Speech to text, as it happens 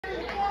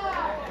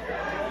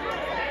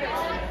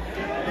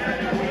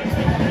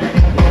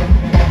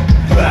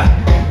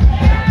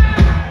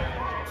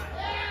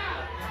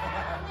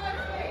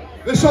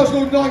show's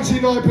called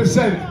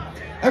 99%.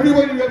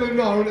 Everyone you ever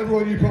know and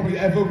everyone you probably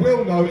ever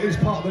will know is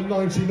part of the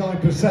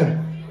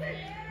 99%.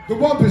 The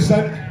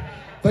 1%,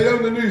 they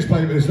own the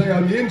newspapers, they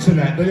own the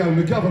internet, they own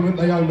the government,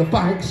 they own the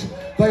banks,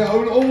 they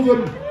own all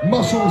the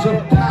muscles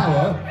of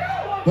power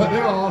that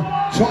there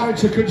are trying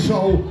to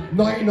control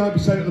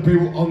 99% of the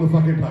people on the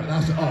fucking planet.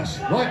 That's us,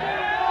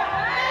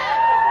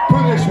 right?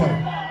 Put it this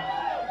way.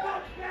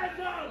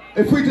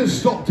 If we just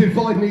stop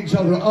dividing each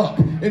other up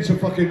into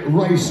fucking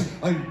race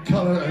and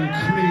colour and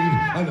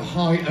creed and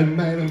height and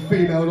male and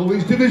female and all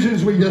these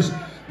divisions we just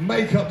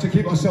make up to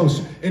keep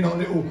ourselves in our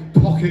little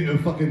pocket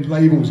of fucking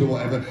labels or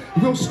whatever,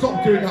 if we'll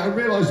stop doing that and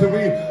realise that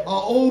we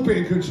are all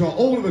being controlled,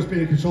 all of us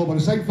being controlled by the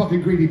same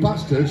fucking greedy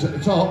bastards at the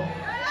top,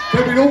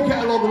 then we'd all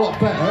get along a lot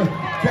better,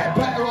 get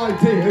better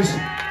ideas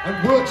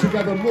and work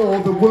together more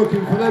than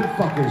working for them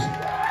fuckers.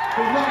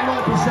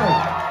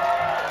 99%.